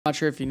Not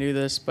sure if you knew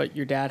this, but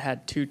your dad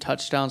had 2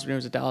 touchdowns when he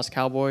was at Dallas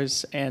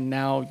Cowboys, and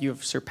now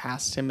you've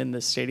surpassed him in the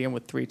stadium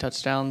with 3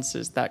 touchdowns.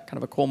 Is that kind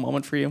of a cool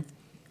moment for you?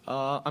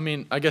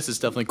 I guess it's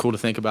definitely cool to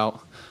think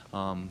about.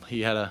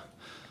 He had a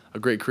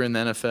great career in the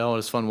NFL. It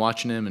was fun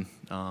watching him and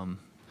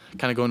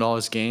kind of going to all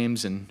his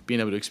games and being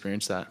able to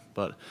experience that.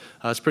 But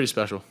it's pretty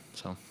special.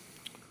 So,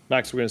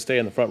 Max, we're going to stay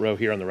in the front row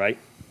here on the right.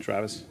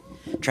 Travis.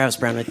 Travis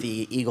Brown with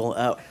the Eagle.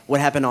 What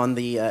happened on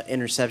the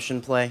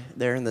interception play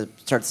there in the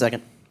start of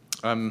the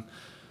second?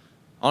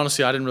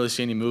 Honestly, I didn't really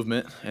see any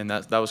movement, and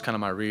that was kind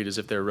of my read, as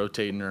if they were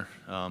rotating or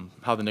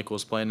how the nickel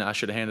was playing. I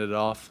should have handed it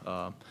off.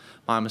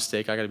 My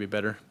mistake. I got to be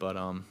better, but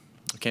I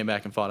came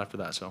back and fought after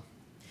that. So.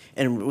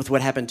 And with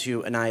what happened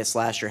to Anias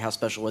last year, how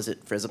special was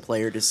it as a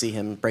player to see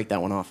him break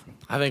that one off?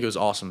 I think it was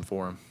awesome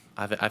for him.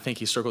 I think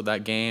he circled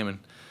that game,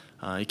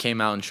 and he came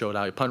out and showed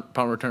out. He punt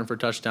return for a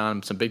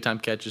touchdown, some big-time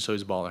catches, so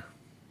he's a baller.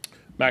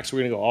 Max,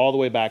 we're going to go all the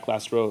way back,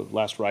 last row,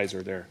 last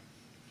riser there.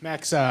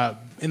 Max,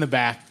 in the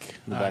back,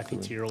 I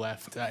think to your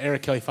left.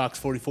 Eric Kelly, Fox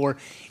 44.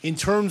 In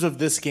terms of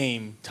this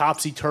game,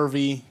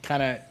 topsy-turvy,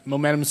 kind of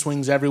momentum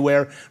swings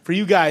everywhere. For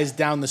you guys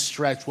down the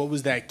stretch, what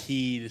was that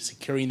key to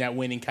securing that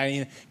win and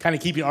kind of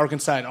keeping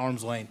Arkansas at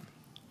arm's length?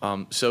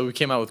 So we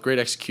came out with great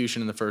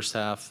execution in the first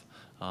half.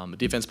 The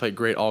defense played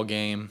great all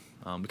game.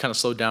 We kind of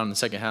slowed down in the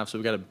second half, so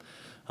we got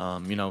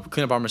to,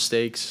 clean up our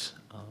mistakes.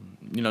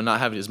 Not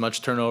having as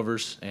much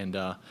turnovers, and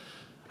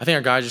I think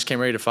our guys just came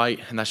ready to fight,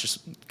 and that's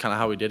just kind of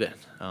how we did it.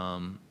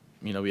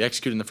 We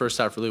executed in the first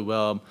half really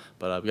well,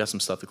 but we got some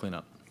stuff to clean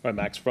up. All right,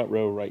 Max, front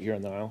row right here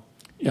in the aisle.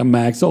 Yeah,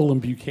 Max Olin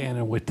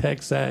Buchanan with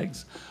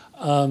Texags.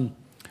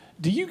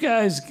 Do you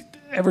guys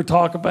ever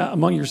talk about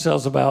among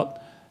yourselves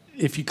about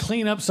if you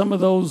clean up some of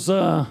those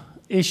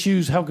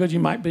issues, how good you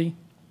might be?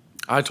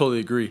 I totally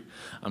agree.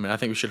 I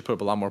think we should have put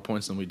up a lot more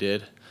points than we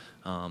did.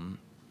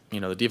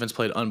 The defense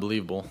played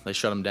unbelievable. They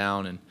shut them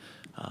down, and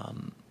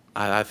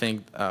I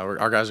think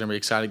our guys are going to be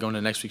excited going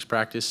into next week's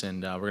practice,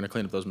 and we're going to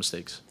clean up those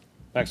mistakes.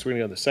 Max, we're going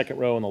to go to the second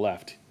row on the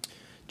left.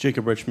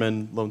 Jacob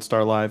Richmond, Lone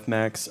Star Live.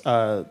 Max,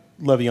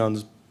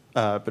 Le'Veon's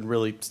been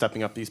really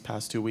stepping up these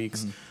past 2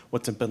 weeks. Mm-hmm.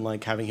 What's it been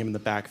like having him in the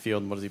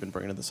backfield, and what has he been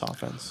bringing to this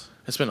offense?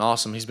 It's been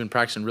awesome. He's been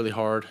practicing really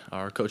hard.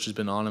 Our coach has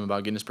been on him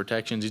about getting his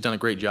protections. He's done a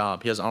great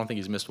job. I don't think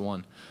he's missed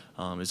one.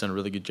 He's done a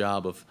really good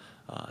job of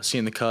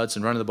seeing the cuts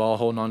and running the ball,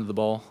 holding on to the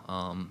ball.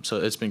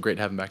 So it's been great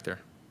to have him back there.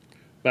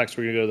 Max,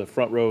 we're going to go to the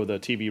front row of the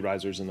TV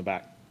risers in the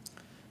back.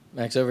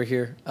 Max over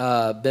here.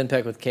 Ben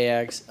Peck with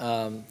KAGS.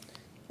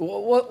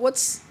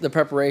 What's the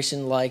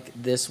preparation like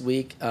this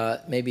week?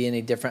 Maybe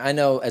any different? I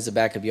know as a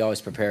backup you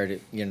always prepared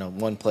it,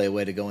 one play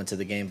away to go into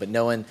the game, but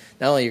knowing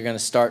not only you're going to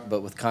start,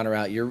 but with Connor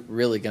out, you're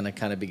really going to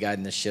kind of be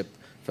guiding the ship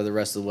for the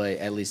rest of the way,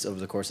 at least over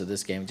the course of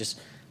this game. Just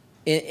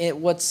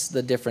what's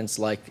the difference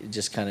like,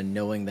 just kind of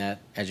knowing that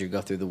as you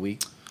go through the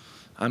week?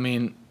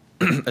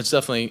 It's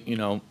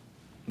definitely,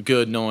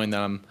 good knowing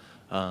that I'm,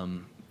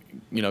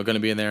 going to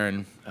be in there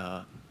and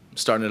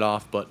starting it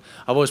off, but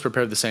I've always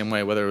prepared the same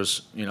way, whether it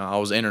was, I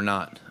was in or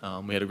not.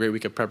 We had a great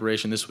week of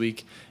preparation this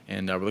week,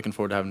 and we're looking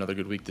forward to having another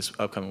good week this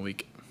upcoming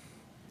week.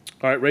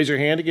 All right, raise your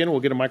hand again. We'll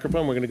get a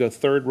microphone. We're going to go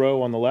third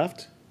row on the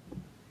left.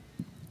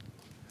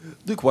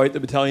 Luke White, the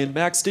battalion.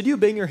 Max, did you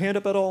bang your hand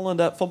up at all on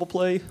that fumble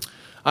play?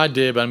 I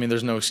did, but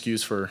there's no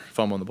excuse for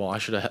fumbling the ball. I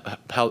should have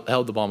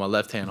held the ball in my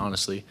left hand,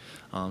 honestly.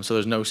 So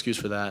there's no excuse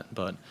for that,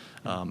 but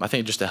I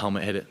think just the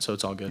helmet hit it, so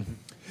it's all good.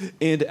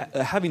 And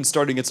having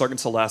started against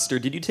Arkansas last year,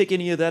 did you take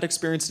any of that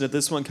experience into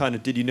this one?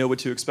 Did you know what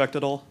to expect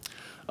at all?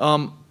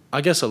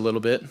 I guess a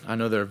little bit. I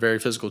know they're a very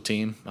physical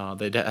team.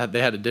 They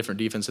had a different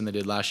defense than they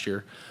did last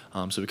year,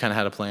 so we kind of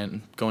had a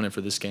plan going in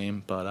for this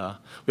game. But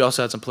we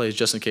also had some plays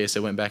just in case they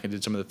went back and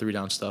did some of the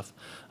 3-down stuff.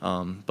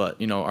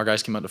 But our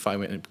guys came out to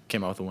fight and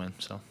came out with a win.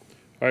 So.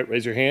 All right,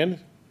 raise your hand. If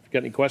you got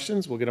any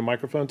questions, we'll get a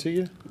microphone to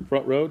you.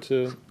 Front row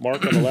to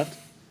Mark on the left.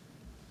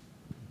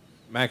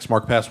 Max,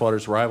 Mark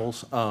Passwater's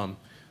Rivals.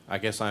 I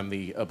guess I'm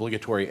the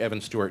obligatory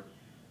Evan Stewart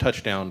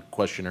touchdown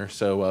questioner.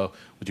 So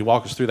would you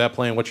walk us through that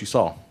play and what you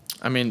saw?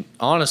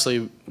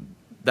 Honestly,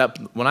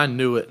 when I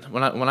knew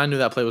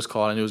that play was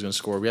called, I knew he was going to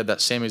score. We had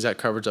that same exact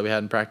coverage that we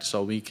had in practice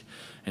all week,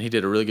 and he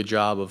did a really good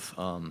job of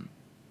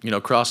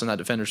crossing that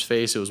defender's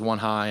face. It was one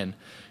high, and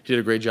he did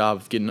a great job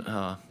of getting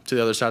to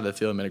the other side of the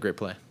field and made a great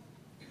play.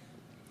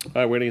 All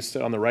right, we're going to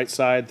sit on the right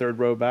side, third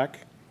row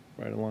back,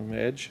 right along the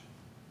edge.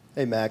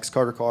 Hey, Max.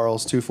 Carter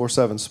Carls,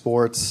 247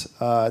 Sports.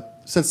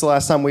 Since the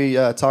last time we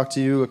talked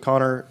to you,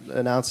 Connor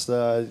announced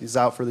he's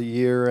out for the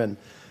year, and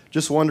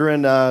just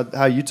wondering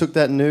how you took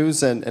that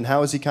news and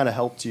how has he kind of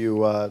helped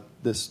you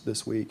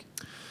this week?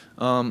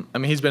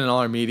 He's been in all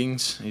our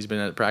meetings. He's been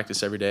at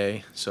practice every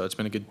day, so it's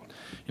been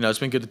it's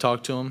been good to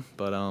talk to him.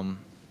 But I'm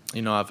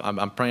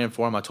praying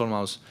for him. I told him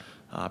I was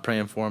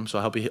praying for him, so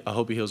I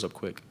hope he heals up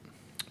quick.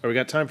 All right, we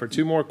got time for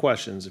 2 more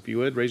questions. If you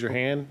would, raise your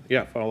hand.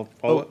 Yeah, follow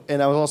up.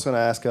 And I was also going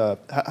to ask,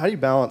 how do you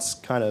balance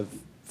kind of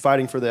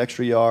fighting for the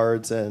extra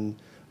yards and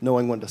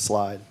knowing when to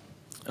slide?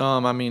 I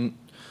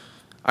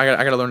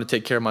got to learn to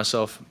take care of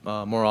myself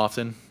more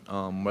often.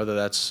 Whether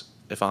that's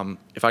if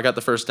I got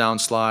the first down,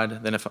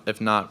 slide. Then if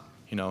not,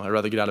 You know, I'd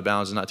rather get out of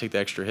bounds and not take the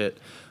extra hit.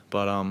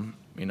 But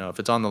you know, if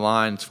it's on the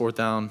line, it's 4th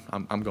down,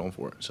 I'm going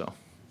for it. So.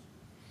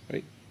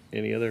 Right.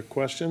 Any other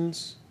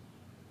questions?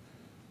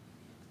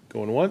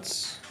 Going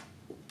once,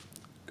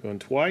 going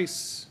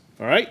twice.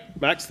 All right,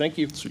 Max, thank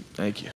you. Sweet. Thank you.